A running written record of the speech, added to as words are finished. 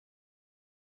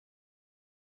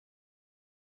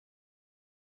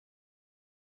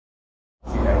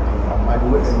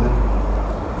faɗi waɗannan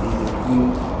ɗaiɗaikun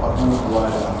abubuwa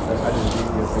da ɗan adam zai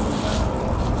iya sani na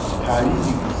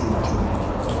tarihi ko sai mutum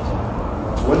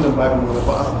wannan babin wani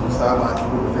ba a Usama a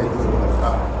cikin zai iya barka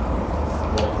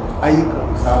wato aika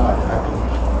Usama da aka yi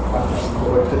aka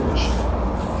shugabantar da shi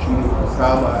ne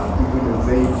Usama ibn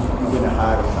Zayd ibn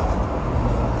Haritha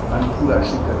an tura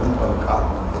shi garin Balka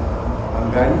an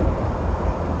gani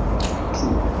to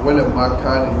wannan ma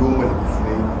kana yawmal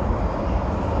isnain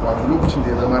wato lokacin da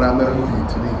ya zama ranar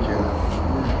litinin kenan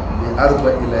ne arba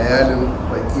ilayalin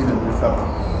bakinin musamman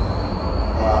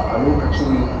a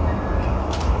lokacin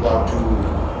wato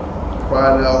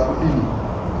kwana hudu ne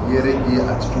ya rage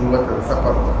a cikin watan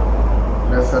safar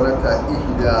na sanata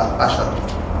ihda ashar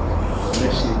na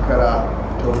shekara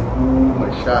ta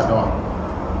 11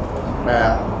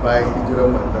 bayan hijirar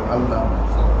manzon Allah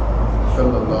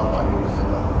sallallahu alaihi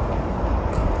wasallam.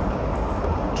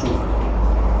 To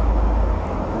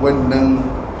wannan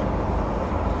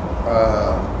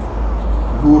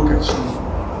lokaci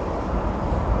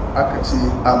aka ce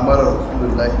amara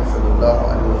rasulullahi sallallahu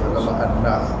alaihi wasallam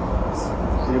annas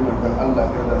sai manzon Allah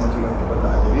ya da mutum ta bata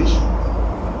a gare shi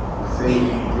sai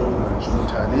ya umarci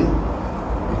mutane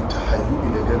in tahayyu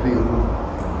da gazeru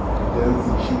dan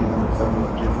su shi ne musamman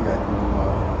ke su ya ke ruwa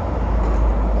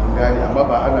an gane amma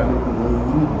ba ana nufin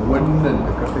wani wannan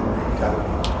da ka sani da ita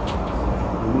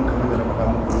domin kamar da na faɗa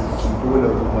muku lokaci dole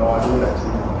rumawa dole ce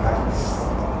ne hari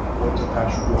wacce ta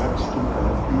shigo har cikin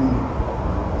Falasɗini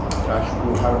ta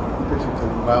shigo har ita ce ta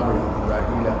mamaye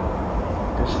Isra'ila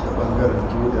ta shiga bangaren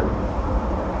Jordan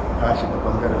ta shiga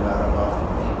bangaren Larabawa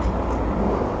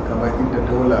kamar inda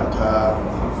daula ta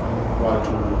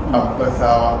wato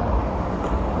Abbasawa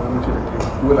wani mace da kai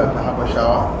daula ta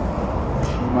Habashawa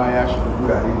shi ma ya shiga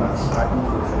gurare masu haɗi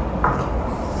sosai.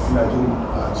 Ina jin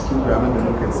a cikin bayanan da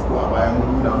muka yi ko a bayan mun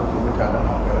nuna muku mutanen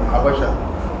garin Habasha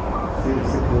sai da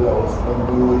suka yi wa wasu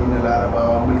bangarori na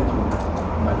Larabawa mulkin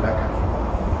mallaka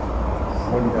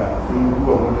wanda sun yi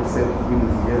ruwa wani sai ibn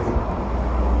Ziyad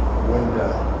wanda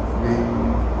ya yi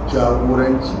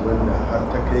jagoranci wanda har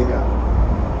ta kai ga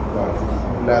wato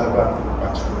Laraba su ba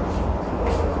cikin su.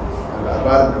 A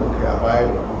labarin da muka yi a baya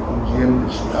da kungiyar da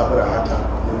shi Abrahata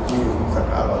ya zo ya rusa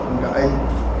Ka'aba kun ga ai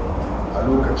a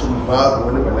lokacin babu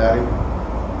wani balare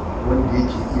wanda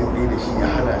yake iya tsaye da shi ya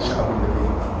hana shi abin da zai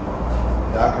yi.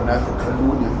 Da haka na fi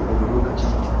kallo ne su wani lokaci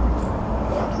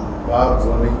wato babu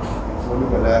wani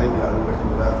balare a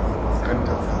lokacin da za su iya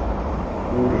fuskantar sa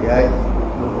ko da yaƙi ko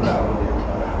kuma wani abin da ya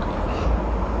fara haka.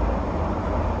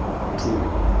 To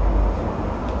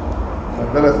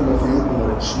manzala suna sai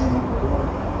umarci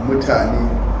mutane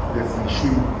da su shi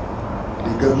da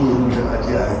gazuwa da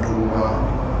ajiya a rumawa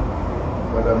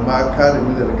wadda ma ka da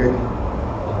midar gani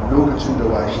lokacin da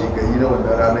washe gari na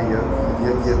wannan ranar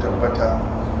ya tabbata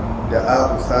da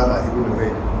a Usama ibn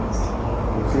Zayd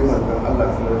sai manzon Allah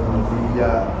sallallahu alaihi wasallam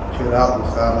ya kira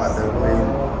Usama da Zayd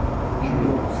shi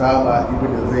Usama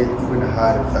ibn Zayd ibn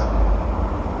Haritha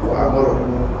wa amara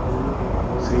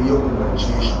sai ya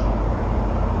umarce shi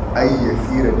ai ya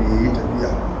fira da yayi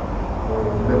tafiya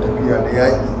da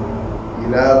yaƙi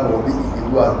ila mawdi'i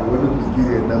zuwa ga wani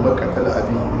bigire na makatal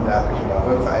abin inda aka shi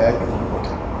babansa a yaƙin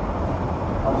mutum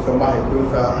kusan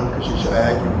mahaifinsa an kashe shi a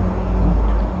yaƙin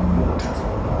mutum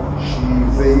shi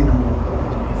Zaidu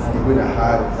ibn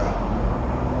Haritha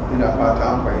ina fata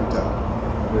an fahimta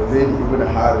da Zaidu ibn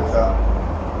Haritha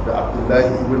da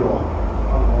Abdullahi ibn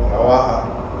Rawaha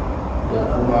da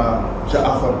kuma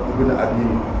Ja'far ibn Abi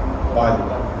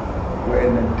Talib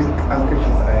wa'annan duk an kashe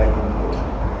su a yaƙin mutum.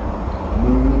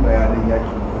 Mun yi bayanin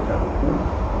yaƙin mota da ku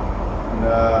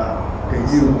na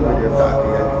dalilin kuma da ya sa aka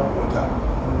yaƙin mota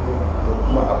da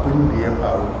kuma abin da ya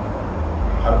faru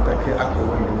har ta kai aka yi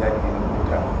wannan yaƙi na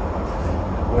mota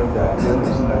wanda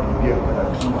yanzu suna bibiyar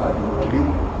karatu a dole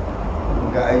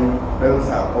ga ai dan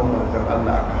sakon manzon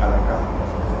Allah aka halaka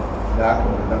da aka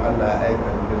manzon Allah ya aika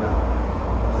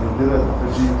rundunar ta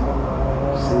ji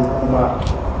sai kuma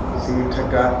sai ta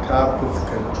ga ta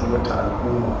fuskanci wata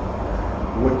al'umma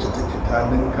wacce take ta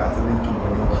ninka su ninkin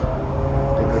waninki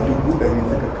daga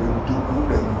 100,000 suka kai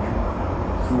 200,000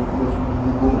 su kuma su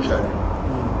 12,000.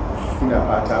 Ina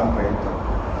fata an fahimta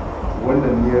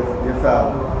wannan ne ya sa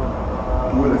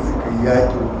dole suka yi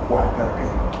yakin kwatar kai.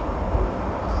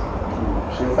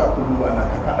 Shi ya sa kudu ana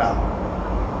ta kaɗa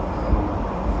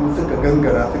su suka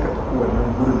gangara suka tafi wannan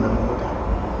gurin na mota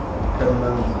kan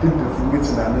nan duk da sun yi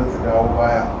tunanin su dawo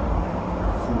baya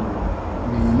su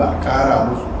nemi a kara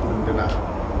musu runduna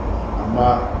amma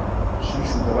shi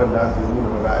shugaban da su yi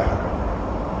nuna ba za a yi haka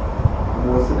kuma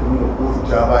wasu suka nuna ko su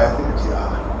ja baya suka ce a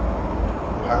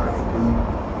haka suka yi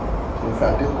sun sa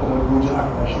duk kuma dojin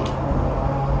aka kashe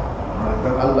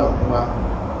manzon Allah kuma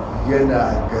yana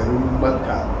garin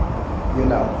Makka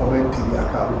yana commentary a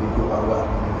kan abin da ke faruwa a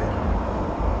filin yaki.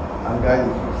 An gane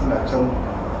su suna can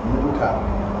muta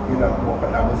yana kuma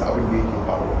faɗa masa abin da yake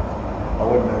faruwa a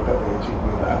wannan gaba. Ya ce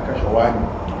da an kashe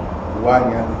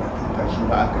wani ya da tuta, shi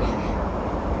ma an kashe shi,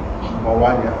 shi ma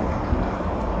wani ya da tuta,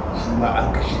 shi ma an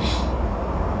kashe shi.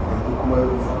 Yanzu kuma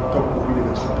takobi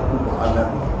daga cikin takobin Allah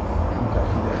ne tuta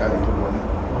shi da kare ta wani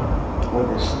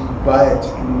wanda shi baya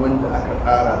cikin wanda aka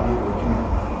tsara mai dauki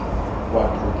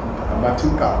wato tuta, amma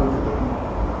tun kafin su tafi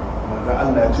manzan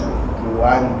Allah ya ci da tuta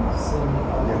wani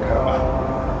ya karba.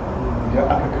 Idan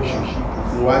aka kashe shi to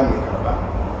sai wani ya karba,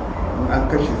 in an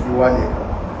kashe sai wani ya karba.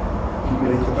 Shi ne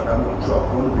nake faɗa muku cewa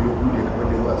ko wani bai bude kamar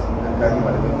da yawa cikin nan tarihi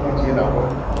malamai suka ce yana kwa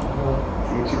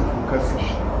sai ya ce da su kasa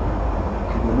shi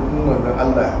domin in manzan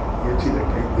Allah ya ce da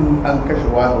kai in an kashe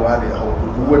wani ya hau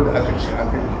duk wanda aka ce an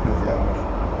kashe shi kan sai ya mutu.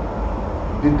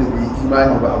 Duk da bai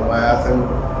imani ba amma ya san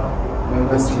nan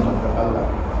gaske manzan Allah,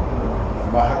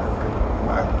 amma haka suka yi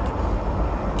kuma aka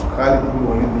Khalid ibn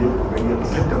Walid da ya kokari ya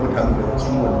fitar da mutane daga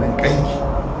cikin wannan kanki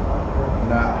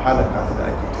na halaka su da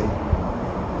ake ta yi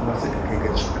kuma suka kai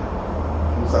ga cika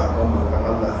su sahabban manzan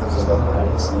Allah sallallahu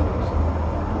alaihi wasallam.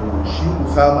 Shi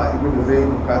Usama ibn Zayd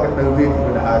kaga dan Zayd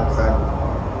ibn Harisa ne,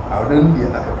 a nan ne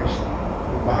aka kashe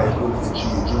mahaifinsa ci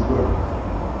ya je gurin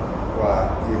wa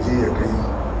ya je ya kai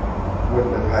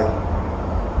wannan hali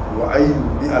wa ayyu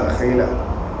bi alkhaila,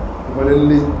 kuma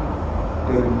lalle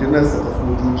da rundunarsa ta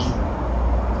sojoji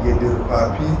ya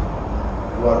dirfafi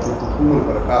wato tukumul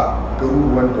barka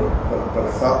garuruwan da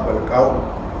balkawu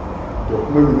da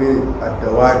kuma mene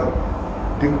addawari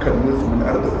dukkanin su min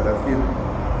arda farafin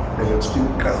daga cikin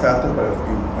kasa ta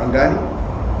farafin. An gane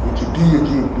ya ce duk ya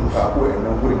je dirfafo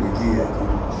yannan gurin ya je ya ke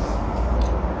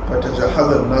fata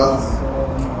jahazar nasu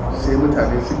sai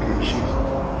mutane suka yi shiri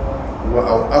wa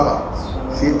au'aba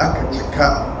sai aka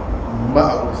cika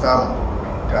ma'a Usama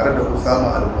tare da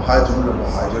Usama al-muhajiru da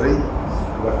muhajirai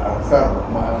wal ansar da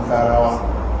kuma ansarawa,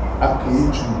 aka yi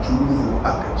cuncuru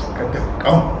aka cika da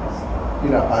kan.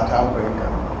 Ina fata an fahimta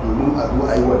domin a zo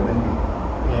a yi wannan ne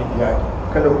yaƙi.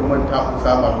 Kada kuma ta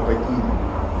Usama ba baki ne,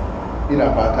 ina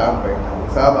fata an fahimta.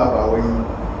 Usama ba wai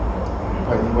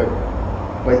fari ba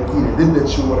baki ne, duk da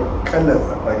cewar kalar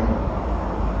safari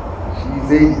shi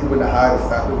Zayd ibn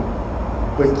Harisa din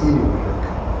baki ne wurin,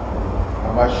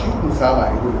 amma shi Usama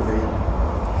ibn Zayd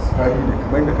fari ne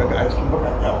kamar da kaga a cikin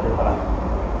bakaki akwai fara.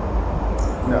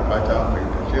 Ina fata an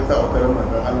fahimta. Shi yasa wata ran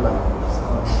manzon Allah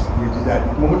ya ji daɗi,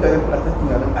 kuma mutane suna ta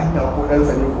tunanin anya ko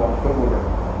ɗansa ne kuwa, saboda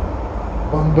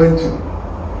bambancin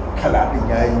kala ɗin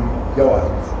ya yi yawa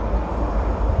sosai.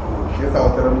 Shi yasa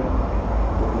wata ran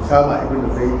da Usama ibn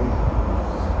Zayd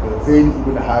da Zayd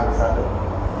ibn Harisa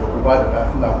da uba da ɗa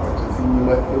suna kwance sun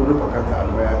yi rufe kansa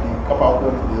almayafi,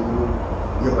 kafafuwan da ya zo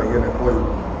ya bayyana kawai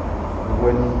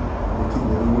wani mutum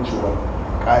ya wucewa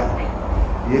ƙarfi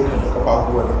ya kasa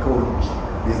kafafuwan da kawai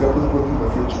bai ga fuskoki ba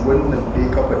sai ci wannan dai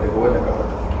kafa daga wannan kafa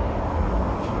ta fito.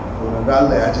 To manzo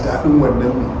Allah ya ji daɗin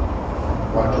wannan ne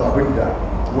wato abin da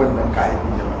wannan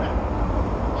ƙa'idin ya faɗa.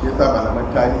 Shi yasa malaman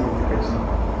tarihi suka ce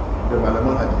da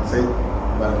malaman hadisai,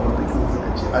 malaman fiqh suka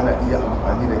ce ana iya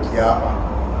amfani da kiyafa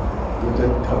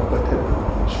wajen tabbatar da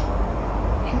hukunci.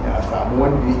 Shi ne a samu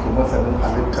wanda yake masanin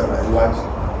halittar rayuwa ce,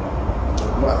 da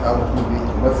kuma a samu wanda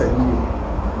yake masani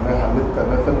na halitta,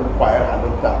 na sanin kwayar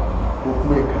halitta, ko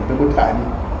kuma ya kalli mutane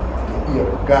ya iya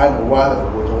gane wani da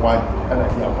wajen wani. Ana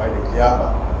iya amfani da kiyafa,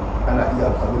 ana iya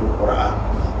amfani da ƙura'a,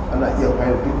 ana iya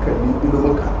amfani da dukkanin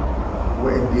ilimuka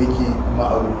wa'anda yake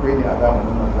ma'arufai ne a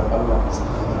zamanin manzan Allah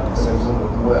sannan da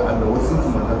kuma Allah wasu su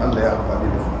manzan Allah ya amfani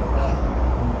da su.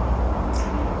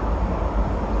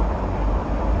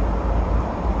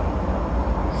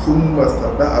 Sun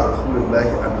mastada a rasulullahi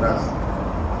annas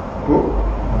ko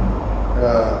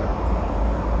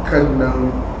kan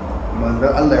nan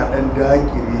manzan Allah ya ɗan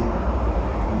dakire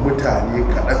mutane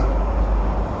kaɗan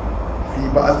fi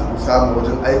ba a su Usama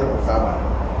wajen aika Usama.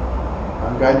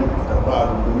 An gane fitar ba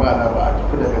a Rundunar na ba a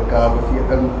tafi da gaggawa ba sai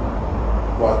ɗan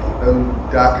wato ɗan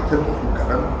dakatar da su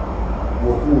kaɗan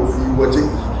wa kuwa fi wajen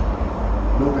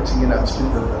lokacin yana cikin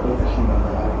zazzabin da shi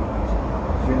manzan Allah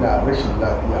yana rashin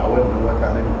lafiya a wannan wata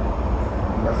na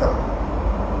nasar.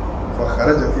 Fa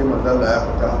kharaja sai manzan Allah ya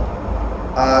fita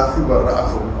asibar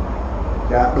ra'asu,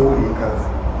 ya ɗaure kansa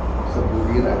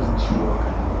saboda yana jin ciwon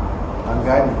kai. An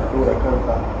gane da ɗaura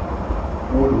kansa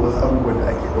ko da wasu abubuwan da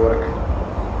ake ɗaura kai.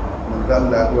 Manzo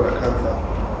Allah ya ɗaura kansa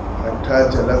hatta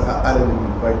jalasa alal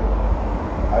minbar,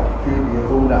 a cikin ya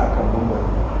zauna akan minbar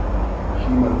shi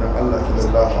manzon Allah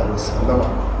sallallahu alaihi wasallam.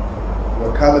 Wa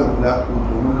kana munafiqun,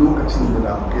 domin lokacin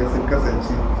da munafikai sun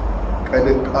kasance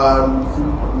kadin ƙaru sun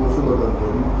faɗo su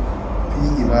maganganu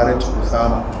fi imarati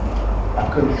Usama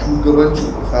akan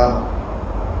shugabancin Usama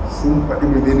sun faɗi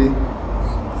menene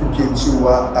suke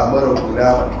cewa a mara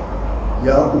gulama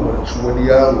ya umarci wani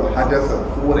yaro hadasa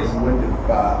tsorayi wanda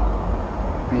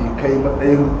bai kai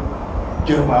matsayin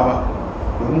girma ba,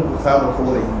 domin Usama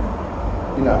tsorayi,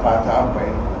 ina fata an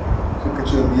fahimta, suka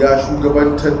ce ya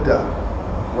shugabantar da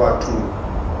wato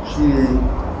shi ne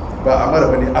ba amara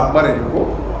ba ne amara ne ko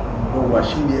yawa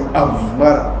shi ne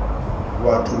amara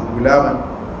wato gulaman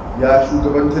ya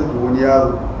shugabantar da wani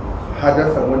yaro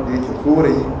hadasa wanda yake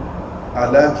tsorayi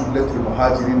ala jumlatul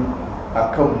muhajirin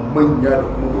akan manya da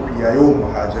kuma mafiya yawan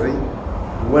muhajirai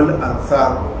wal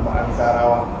ansar kuma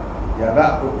ansarawa. Ya za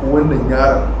a ɗauko wannan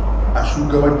yaron a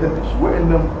shugabantar da shi?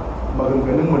 wa'annan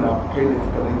maganganun munafukai ne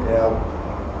suka rinka yawo.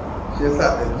 Shi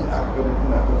yasa ɗabi'a ka ga mutum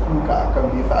na ta suka akan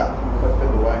me yasa aka shugabantar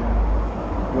da wani,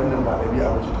 wannan ba ɗabi'a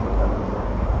ba ce ta mutanen ba.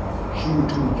 Shi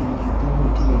mutumin kirki duk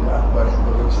mutumin da aka ba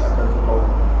shugabanci a kan su kawai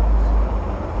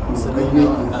dokai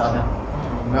yake samu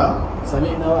na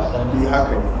sami na wa ɗana bi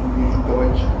haka ne in yi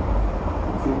shugabanci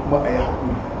sai kuma a yi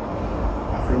haƙuri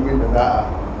a san yadda za a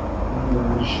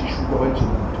yi shi shugabancin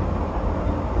da mutum,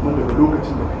 kuma daga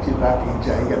lokacin da kace za ka yi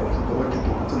jayayya da shugabancin to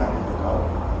ka tuna da kawo.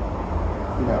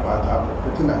 Ina fata ka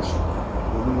tuna shi,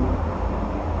 domin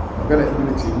magana ibn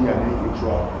taymiya ne yake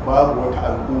cewa babu wata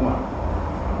al'umma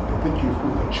da take so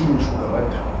ta cire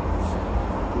shugabanta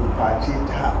to face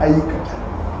ta aikata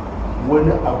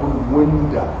wani abun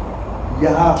wanda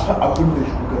ya fi abin da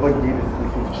shugaban ne da suka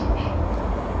fi cire shi.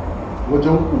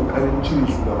 Wajen kokarin cire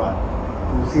shugaba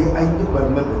to sai an yi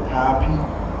barnar da ta fi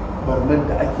barnar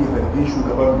da ake zargin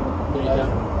shugaban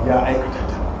ya aikata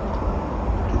ta.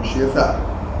 To shi yasa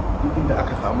duk inda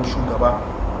aka samu shugaba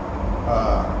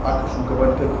aka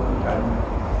shugabantar da mutane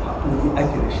haƙuri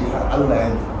ake da shi har Allah ya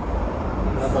yi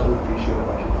ɗauke shi da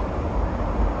bashi.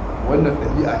 Wannan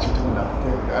ɗabi'a ce ta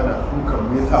munafikai da ana sukan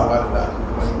mesawa da za a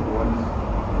shugabantar da wannan,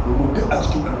 domin duk a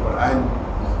cikin alƙur'ani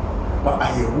ba a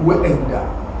yabi waɗanda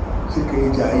suka yi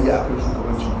jayayya akan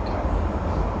shugabancin mutane,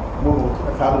 kuma ba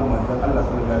ku samun manzon Allah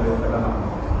sallallahu alaihi wasallam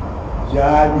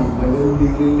ya nemi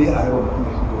lalle a raba mutum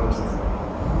da shugabancinsa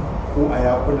ko a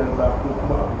yakunan za ko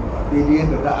kuma abu ba, sai dai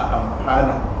yadda za a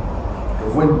amfana da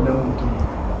wannan mutum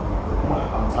da kuma a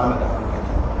amfana da abin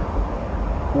ake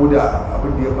ko da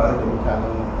abin da ya faru da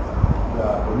mutanen da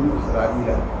bani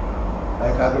Isra'ila.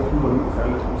 Ai kaga su bani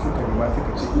Isra'ila su suka nema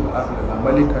suka ce in asala na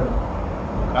malikan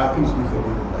kafin su bisa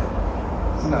da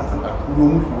suna son a turo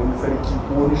musu wani sarki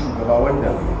ko wani shugaba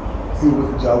wanda zai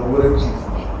wasu jagoranci su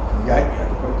yaƙi a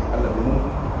tafarkin Allah, domin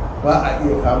ba a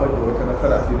iya samar da wata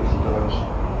nasara sai da shugabanci.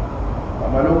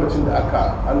 Amma lokacin da aka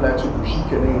Allah ya ce to shi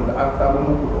kenan yanzu an samu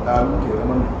muku da ɗalu ke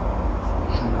zama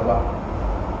shugaba,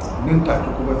 nan take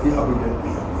kuma sai abin da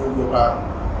ya fara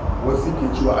wasu ke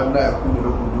cewa Allah ya kuma da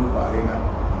kudu ba raina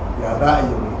ya za a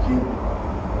yi mulki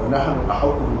wani hannu a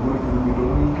haƙu da mulki ne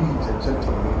domin fi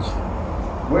cancantar mulki.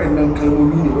 Waɗannan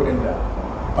kalmomi ne waɗanda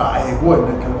ba a yabi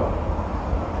wannan kalma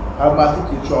har ma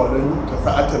suke cewa wani ta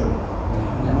sa'atar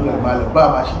nuna malam ba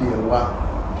ma shi da yarwa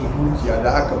ta dukiya, da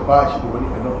haka ba shi da wani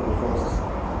enough resources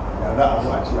ya za a zo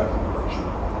a ce a shugabanci.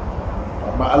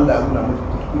 Amma Allah ya nuna musu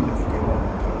kuskure da suka yi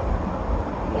wannan kalma.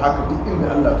 Da haka duk inda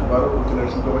Allah ta baraka wa ta'ala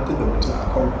shugabantar da mutum a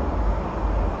kan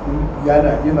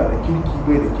yana da kirki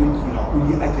bai da kirki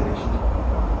haƙuri ake da shi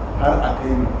har a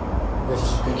kai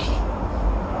gashi.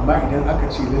 Amma idan aka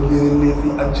ce lalle sai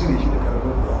an cire shi da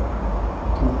karfin ruwa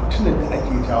to fitinar da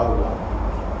ake jawowa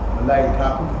wallahi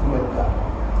ta fi fitinar da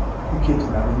kuke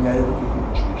tunanin yayi kuke kuma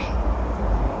cire shi.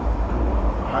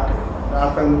 Haka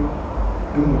na san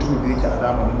duk mutumin da yake a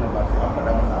zamanin nan ba sai an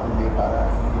faɗa masa abin da ya faru a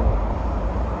Syria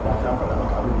ba sai an faɗa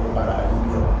maka abin da ya faru a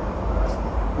Libya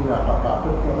ina faɗa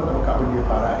maka abin da ya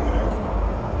faru a Iraq.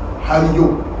 Har yau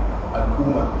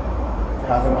al'umma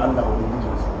ta zama Allah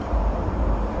ubangijinsu.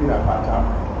 Ina fata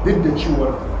duk da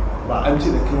cewar ba an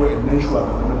ce da kai wa'annan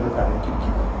shugabannin mutanen kirki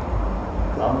ba,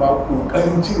 to amma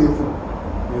kokarin cire su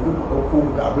yanzu ku ɗauko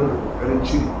ga abin da kokarin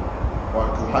cire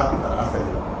wato hafiz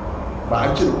al'asali ba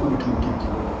an ce da ku mutumin kirki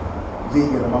ba, zai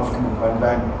iya zama mutumin banza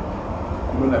ne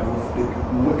kuma na da wasu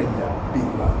ɗabi'u waɗanda bai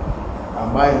ba.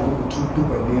 Amma yanzu mutum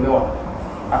dubanne nawa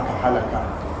aka halaka,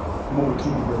 kuma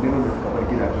mutum dubanne nawa da suka bar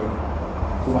gidajen,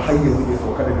 kuma har yanzu bai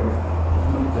sauka daga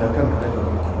kan kare da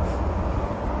mutum.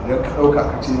 Idan ka ɗauka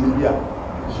ka ce Libya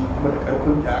shi kuma da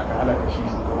ƙarfin da aka halaka shi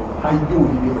shugaban har yau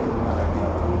ne ba ta zama lafiya,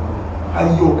 har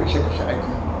yau kashe-kashe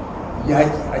ake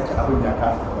yaƙi ake abin ya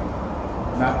kasa ba.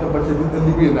 Na tabbatar da ɗan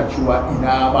Libya na cewa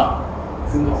ina ba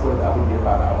sun haƙura da abin da ya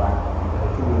fara a baya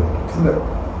saboda fitinar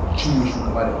ciwo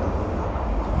shugaba da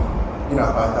ƙarfin. Ina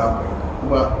fata mai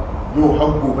kuma yau har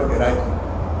gobe Iraki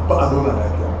ba a zauna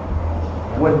lafiya.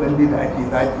 Wannan ne da ake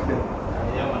zaki din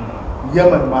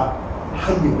Yaman ma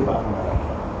har yanzu ba a mara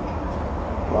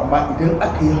to amma idan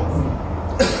aka yi hakuri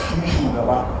shi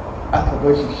shugaba aka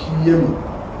bar shi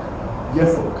ya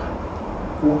sauka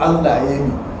ko Allah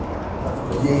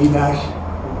ya yi nashi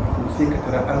to sai ka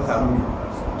tara an samu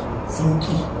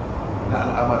sauki na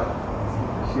al'amara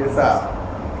shi yasa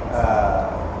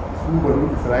su banu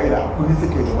Isra'ila hakuri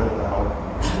suka yi game da Fir'auna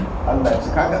Allah ci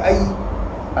kaga ai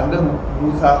annabi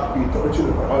Musa bai taɓa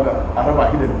cire Fir'auna a raba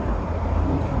shi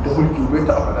da mulki bai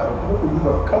taɓa faɗa ba kuma ku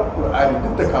duba kan Qur'ani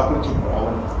duk da kafircin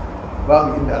Fir'auna babu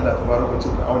inda Allah ta baraka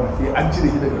cin Fir'auna sai an cire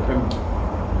shi daga kan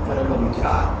mulki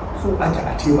a so ake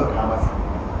a taimaka masa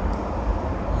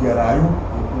ya rayu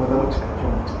ya kuma zama cikakken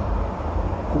mutum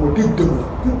kuma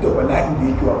duk da bala'in da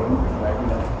yake wa banu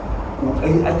Isra'ila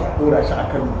kokari ake ɗora shi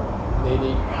akan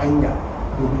hanya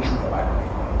domin shugaba da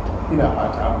ina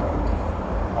fata an fahimta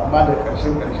amma da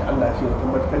ƙarshen Allah ce wa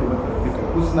tabbatar kalimar da dukkan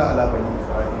husna ala bani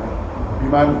Isra'ila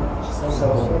bimani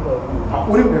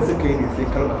haƙurin da suka yi ne sai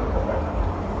kalmar ta tabbata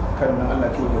kan nan Allah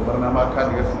ce wa barna ma ka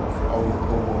da yasu sai aure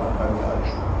ko ma ka da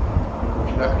arshu ko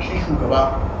shi da shi shugaba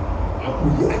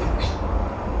haƙuri ake da shi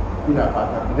ina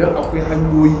fata idan akwai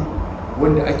hanyoyi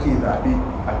wanda ake zaɓe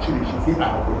a cire shi sai a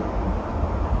haƙuri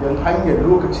don hanyar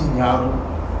lokacin yaro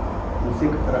to sai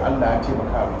ka tara Allah ya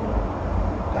taimaka wa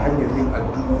ta hanyar yin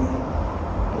addu'o'i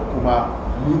da kuma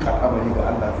miƙa amari ga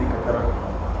Allah sai ka tara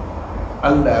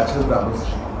Allah ya canza musu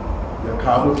shi ya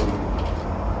kawo musu ne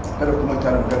kada kuma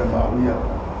tare maganar ma'auya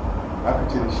aka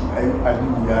ce da shi ai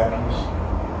Aliyu ya fi shi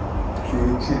sai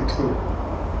ya ce to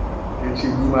ya ce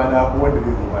ni ma na fi wanda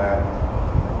zai zo baya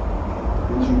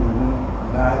ya ce domin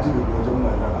na ji daga wajen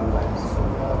wannan Allah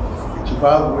ya ce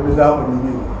babu wani zamani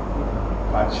ne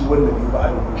faci wanda bai ba a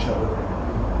da kushe ba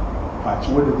faci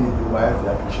wanda zai yi bayan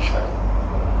ya fi shi shari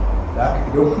da haka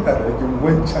idan kuna da ragin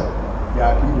wancan ya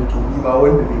fi da tuni ma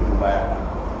wanda zai yi baya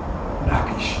na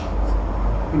fi shi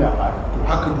ina fata to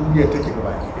haka duniya take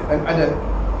gaba ke da dan adam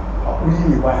hakuri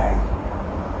ne ba ya yi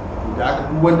to da haka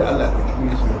duk wanda Allah ya ɗauki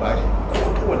mulki ya bashi ko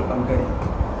ta wani bangare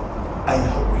a yi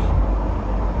hakuri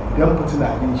idan fitina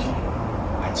ne shi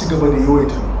a ci gaba da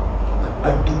yawaita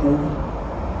addu'o'i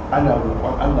ana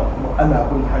roƙon Allah kuma ana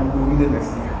bin hanyoyi na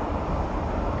nasiha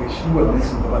ga shi wannan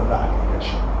shugaban za a kai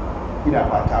gashi ina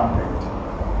fata an fahimta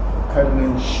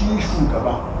kannan shi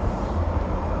shugaba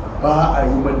ba a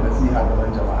yi man nasiha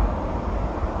gaban jama'a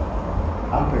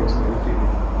an fahimci da yake ne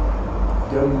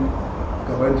don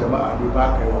gaban jama'a ne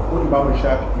ba ka yi wa ko imamu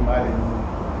shafi'i malami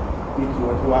yake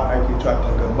wata waka ke cewa ta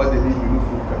gaba da ne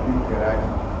yunusu kafin kirani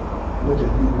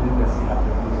wajen bibinin nasiha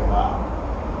kafin jama'a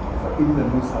inda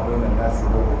nusa bainan nasi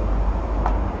bawa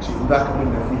ce za ka min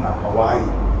nasiha ka waye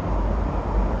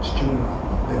cikin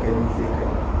da gani sai kai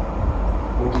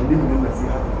wajen yi min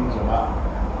nasiha ka fi jama'a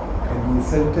ka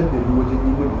nisantar da ni wajen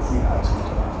yi min nasiha a cikin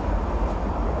jama'a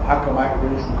haka ma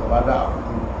idan shugaba za a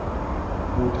fito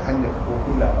ko ta hanyar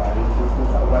kafofin labarai ko ko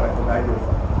sabuwa da ta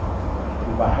dajinsa to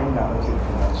ba hanya ba ce da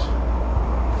ta dace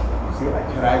sai a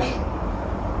kira shi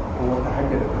ko wata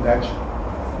hanyar da ta dace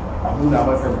a nuna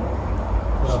masa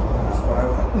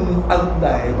in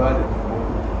Allah ya ba da taimako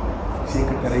sai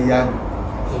ka tare ya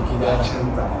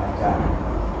canza ya gyara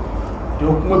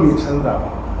don kuma bai canza ba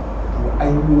to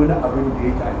an yi wani abin da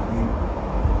yake alheri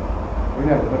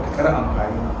yana da matukar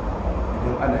amfani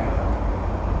idan ana yin haka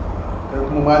kai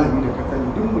kuma malami da ka sani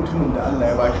duk mutumin da Allah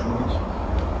ya ba shi mulki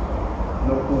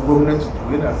na ko gwamnati to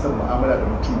yana son mu'amala da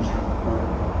mutum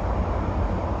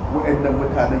waɗannan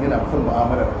mutanen yana son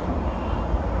mu'amala da su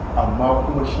amma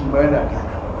kuma shi ma yana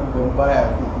taka don baya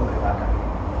so kuma ka taka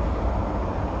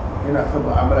yana son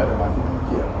mu'amala da masu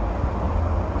dukiya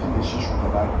tun da shi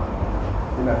shugaba ne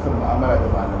yana son mu'amala da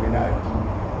malamai na addini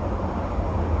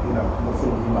yana kuma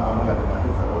son yi mu'amala da masu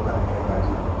sarauta da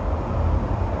gargajiya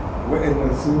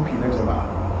waɗannan sunfi na jama'a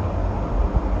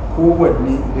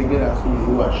kowanne idan yana so ya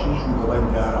yi wa shi shugaban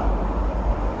gyara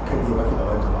kada ya masa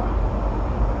gaban jama'a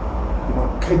kuma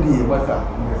kada ya masa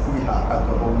nasiha a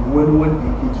gaban wani wanda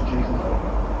yake cikin shugaban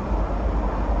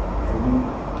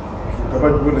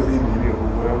shugaban dole zai nemi ya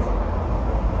guguransa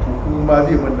to kuma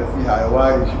zai man nasiha ya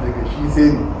ware shi daga shi sai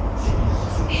ne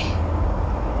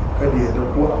kada ya da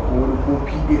ko akwai wani ko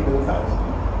fiye ɗinsa a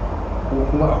ciki ko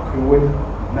kuma akwai wani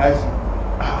nashi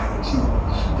a ce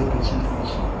shi daga shi sai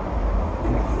shi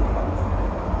yana ke da masa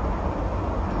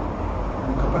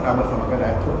ka faɗa masa magana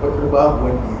ya tabbatar babu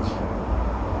wanda ya ce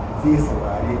zai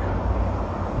saurare ka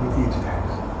kuma zai ji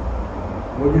daɗi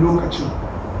wani lokacin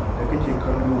da kake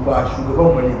kallo ba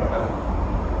shugaban bane matsala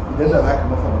idan da za ka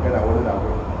masa magana wani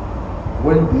labari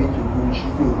wanda yake guri shi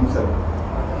zai rusa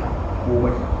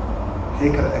komai sai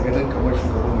ka da ganin kamar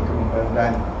shugaban mutumin banza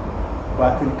ne ba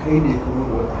tun kai ne ka da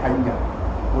wata hanya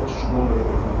wacce shugaban bai da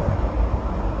wata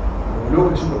daga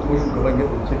lokacin da kuma shugaban ya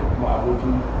ɗauke ka kuma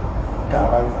abokin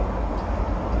gabansa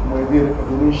kuma zai rika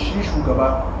domin shi shugaba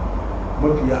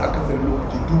mafiya akasar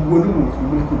lokaci duk wani motsi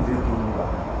mulkin zai ke ba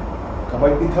kamar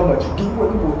ita mace duk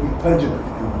wani motsi farjin da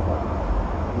take ba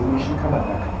domin shi kamar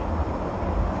naka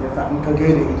yasa in ka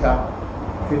gaida ita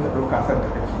sai ta ɗauka san ta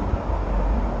kake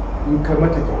in ka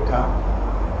mata kyauta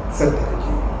san ta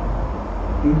kake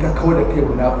in ka kawo da kai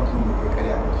munafiki ne kai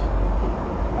karya kake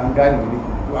an gane ne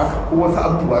to aka ko wasu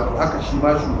abubuwa to haka shi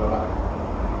ma shugaba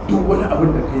duk wani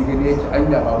abin da kai gani yake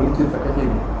anya ba mulkin sa kake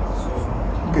ne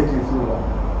kake so ba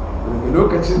daga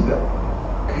lokacin da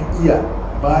ka iya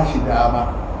ba shi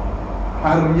dama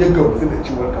har ya gamsu da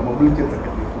cewa kamar mulkin sa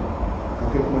kake so to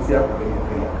kai kuma sai ya kokari ya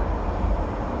karya ka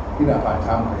ina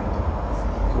fata mu fahimta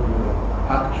saboda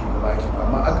haka shugaba shi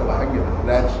amma aka ba hanyar da ta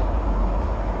dace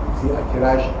sai a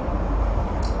kira shi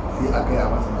sai a gaya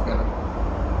masa magana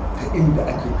ta inda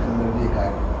ake kallon zai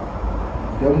kare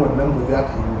idan wannan ba za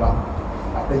ta yi ba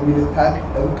a ɗan yi littafi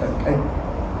ɗan kankan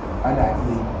ana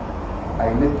iya yi a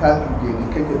yi littafi da ne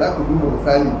kake za ku duba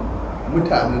misali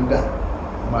mutanen da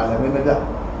malamai na da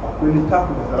akwai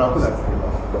littafin da sarakuna suka yi ba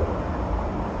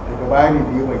daga baya ne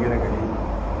da ya bayyana gare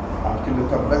a cikin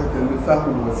littafin za ka ta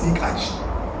lissafin wasiƙa ce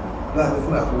za ka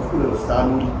suna wasu da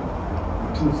sanoni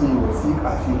mutum sai yi wasiƙa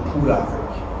sai tura a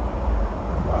sarki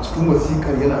a cikin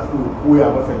wasiƙar yana so ya koya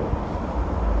masa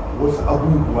wasu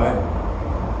abubuwa ne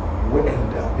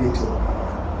waɗanda zai taimaka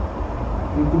masa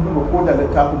in kun duba ko da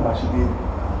littafin ba shi ne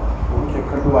da muke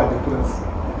kallowa da turansu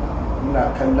muna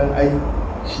kallon ai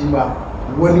shi ma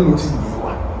wani mutum ne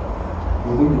wa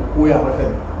domin ya koya masa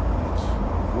ne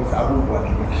wasu abubuwa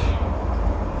ne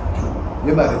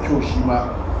yana da kyau shi ma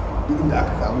duk inda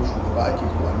aka samu shugaba ake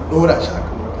so a ɗora shi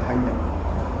akan wata hanya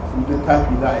sun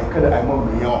littafi za a yi kada a yi man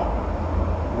mai yawa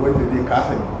wanda zai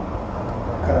kasa ne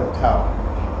karantawa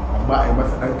amma a yi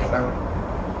masa ɗan kaɗan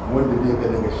wanda zai ga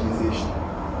daga shi sai shi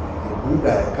ya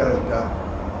buɗa ya karanta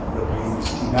da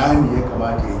fahimci ina ne ya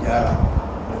kamata ya gyara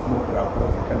da kuma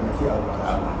kurakuransa kan nake a wata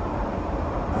Allah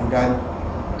an gani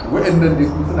waɗannan dai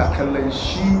suna kallon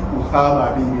shi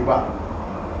Usama bai ne ba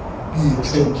bai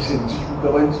cancanci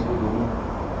shugabanci ba domin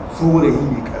saurayi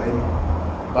ne karami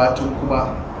batun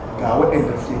kuma ga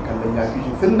waɗanda suke kallon ya fi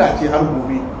shi sun na ce har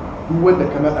gobe duk wanda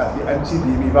ka naɗa sai an ce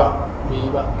bai yi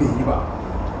ba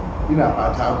ina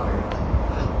fata an fahimta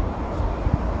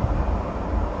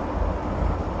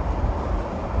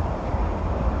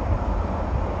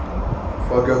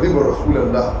fagaziba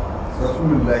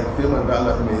rasulullahi sai manzo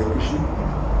Allah mai ya fushi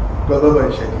gazaban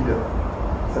shadidan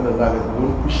sallallahu alaihi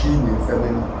wasallam fushi ne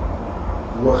tsanani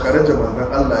wa kharaja manzon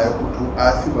Allah ya fito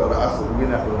asiba ra'asu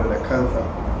yana daure da kansa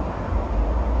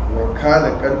wa kana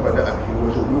karba da abin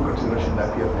wajen lokacin rashin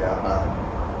lafiyarsa ya fara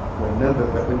wannan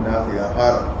zazzabin nasa ya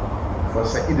fara fa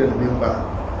sa'idal minbar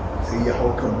sai ya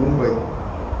hau kan mumbai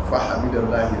fa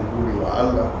hamidallahi ya gode wa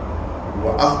Allah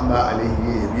wa afna alaihi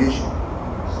ya yabe shi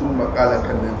sun makala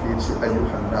kan nan sai ce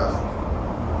ayyuhan nas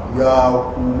ya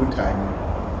ku mutane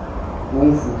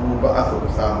kun fudu ba asa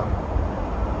Usama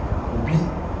ku bi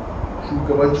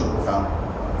shugabancin Usama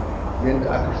yadda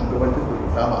aka shugabantar da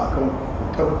Usama akan ku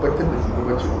tabbatar da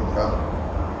shugabancin Usama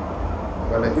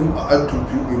wala in a'adtum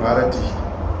fi imarati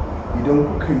idan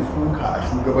kuka yi suka a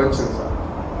shugabancinsa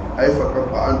ai fa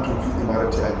kafa antum fi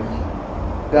imarati abi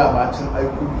dama can ai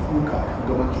ku suka a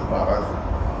shugabancin babansa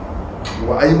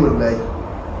wa aymul lahi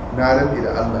na rabi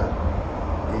da Allah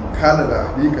in kana da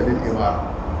halikalin imara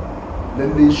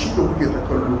lalle shi da kuke ta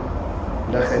kallo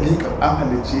da khaliqan an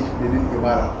halice lil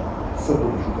imara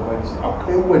saboda shugabanci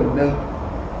akwai wannan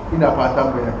ina fata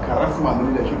mai karasma na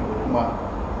leadership da kuma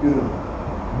irin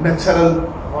natural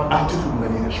attitude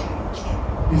na leadership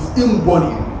is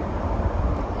inborn in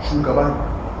shugaba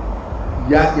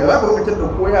ya za ka lokacin da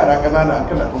ko yara ƙanana an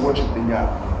kana ta wacin din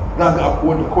yara za ga akwai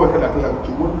wanda kawai kana kala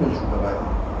wacin wannan shugaba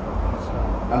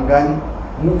ne an gani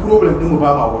mu problem din mu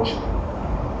ba ma wacin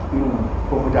irin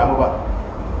ba mu damu ba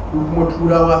ko kuma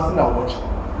turawa suna wacin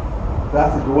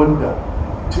za su ga wanda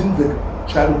tun da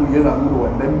childhood yana nuna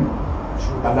wannan ne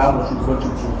alamar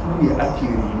shugabancin su ne ake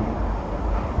reno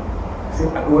sai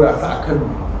a ɗora su a kan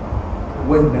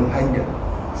wannan hanyar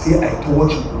sai a yi ta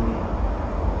wacin dole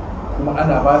kuma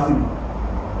ana ba su ne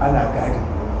ana gadin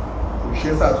to shi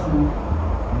yasa su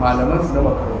malaman su na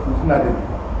makarantu suna da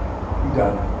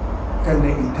idanu kan na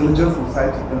intelligent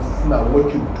society ɗinsu suna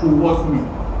working towards me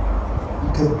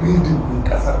ita building ɗin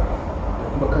ƙasar da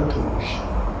kuma kan shi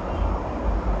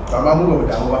amma mu ba mu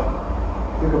damu ba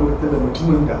sai ka bukatar da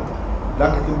mutumin da za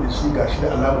ka da shi ga shi da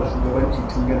alamar shugabanci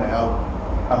tun yana yawo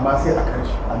amma sai a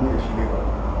karshe a nuna shi ne ba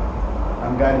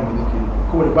an gane mu nake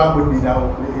kawai babu da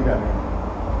dawo ko ya da mai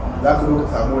za ka zo ka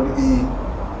samu wani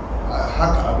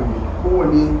haka abin ne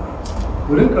kowane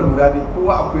wurin ka lura dai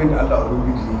kowa akwai yadda Allah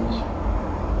ubangiji ya yi shi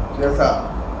shi yasa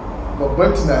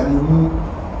babban tunani mu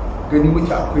gani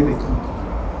muke akwai da kinki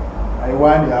ai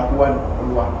wani ya fi wani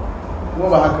kwakwalwa kuma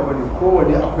ba haka bane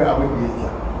kowane akwai abin da ya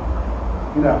iya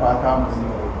ina fata mu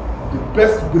the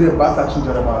best brain ba sa cin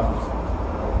jarabawa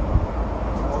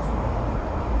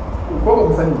ko ba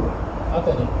ku sani ba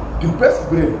haka ne the best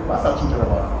brain ba sa cin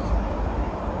jarabawa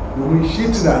domin shi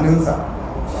tunaninsa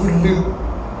kullum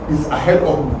is ahead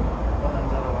of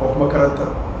makarantar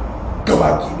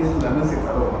gabaki ɗaya tunaninsa ya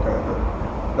tsara makarantar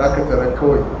za ka tara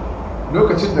kawai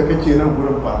lokacin da kake nan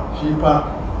gurin fa shi fa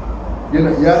ya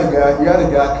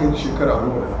riga kai shekara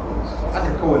 10 da aka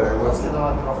kawai rayuwar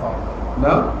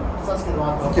na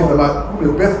suke zama the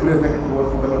best brain da kake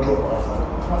wasu zama drop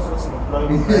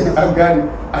an gane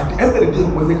a the end of the day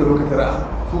kuma sai ka zo ka tara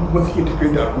su kuma suke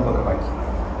tafiyar da al'umma gabaki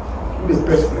su the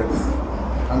best brain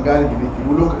an gane da ke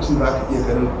mu lokacin za ka iya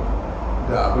ganin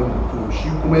da abin da to shi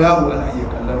kuma yaro ana iya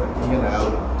kallon da yana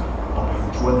yaro a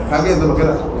fahimci wannan kaga yanzu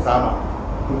magana ta Usama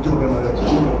kun ji magana da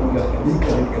cikin da kula da ni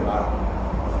kalin ibara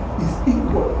is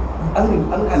equal an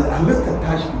halittar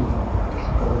tashi ne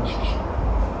kamar shi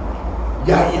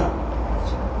ya iya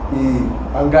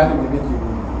an gane me nake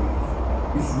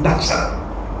is natural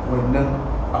wannan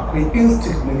akwai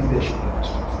instinct na leadership na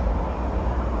cikin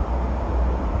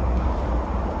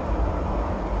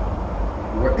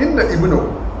wa inna ibnahu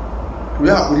to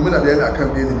ya hakuri muna bayani akan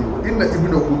Zayd ne wa inna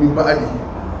ibnahu min ba'dihi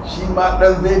shi ma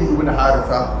dan Zayd ibn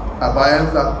Harisa a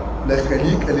bayansa la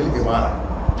khaliqa lil imara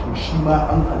to shi ma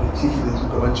an halice shi da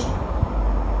shugabanci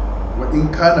wa in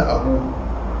kana abu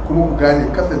kuma ku gane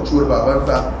kasancewar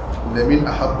babansa lamin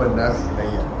ahabban nasi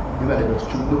ilayya yana daga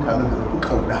cikin mutanen da ku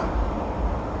kauna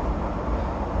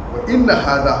wa inna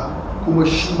hada kuma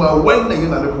shi ma wannan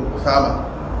yana nufin Usama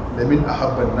lamin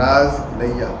ahabban nasi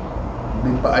ilayya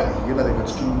min ba'adi yana daga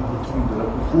cikin mutumin da na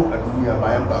so a duniya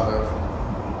bayan babansa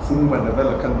sun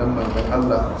manazala kan nan manzon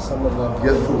Allah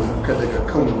ya sauka daga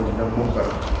kan wannan mumbar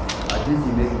hadisi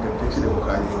ne ingantacce da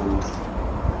Bukhari ya rubuta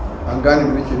an gane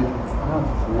me nake nufi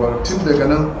wartin daga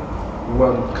nan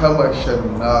wankama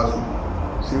nasu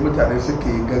sai mutane suka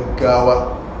yi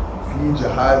gaggawa fi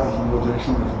jihadihi wajen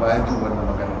shuru bayan jin wannan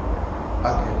magana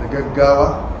aka yi da gaggawa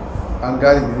an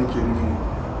gane me nake nufi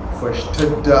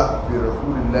fashtadda bi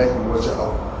rasulillahi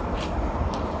waja'ahu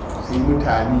sai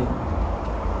mutane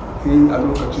sai a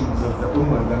lokacin zazzabin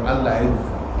manzon Allah ya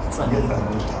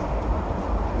tsananta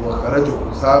wa kharaja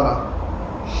Usama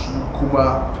shi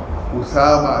kuma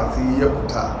Usama sai ya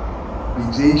fita bi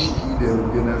jaishihi da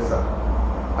rundunarsa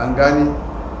an gane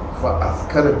fa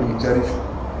askara bil jarif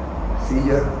sai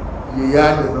ya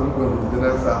yada zangon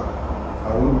rundunarsa a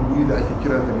wani guri da ake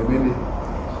kiransa da mene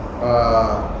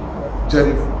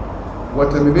jarif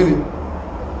wata menene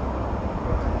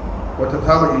wata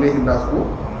tama ilaihin nasu ko?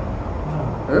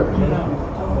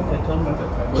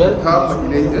 wata tama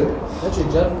ilaihin nace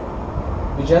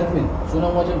bijarfin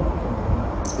sunan wajen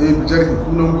bijarfin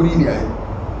sunan guri ne a yi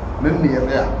nan ne ya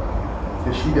tsaya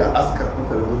da shi da askar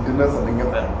kusa da rundunar sannan ya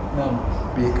tsaya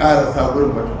bai ƙara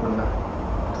saburin ba tukunna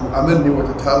to a nan ne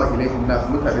wata tama ilaihin nasu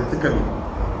mutane suka ne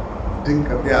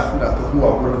dinka tsaya suna ta zuwa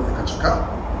gurin suka cika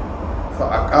fa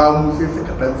a kamu sai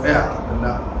suka dan tsaya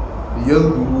tukunna biyan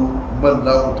duru man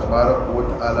lahu tabaraka wa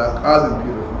ta'ala qadin fi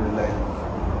rasulillahi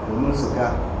domin su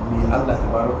ga me Allah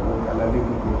tabaraka wa ta'ala zai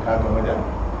yi ka game da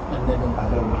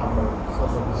annabi Muhammad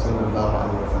sallallahu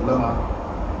alaihi wasallama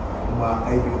kuma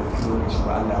aibe da lokaci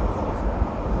ba Allah ya fara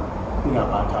ina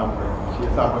fata mu shi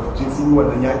yasa ba su je su yi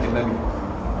wannan yakin nan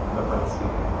na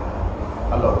Palestine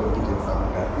Allah ya kike sa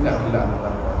maka ina kula da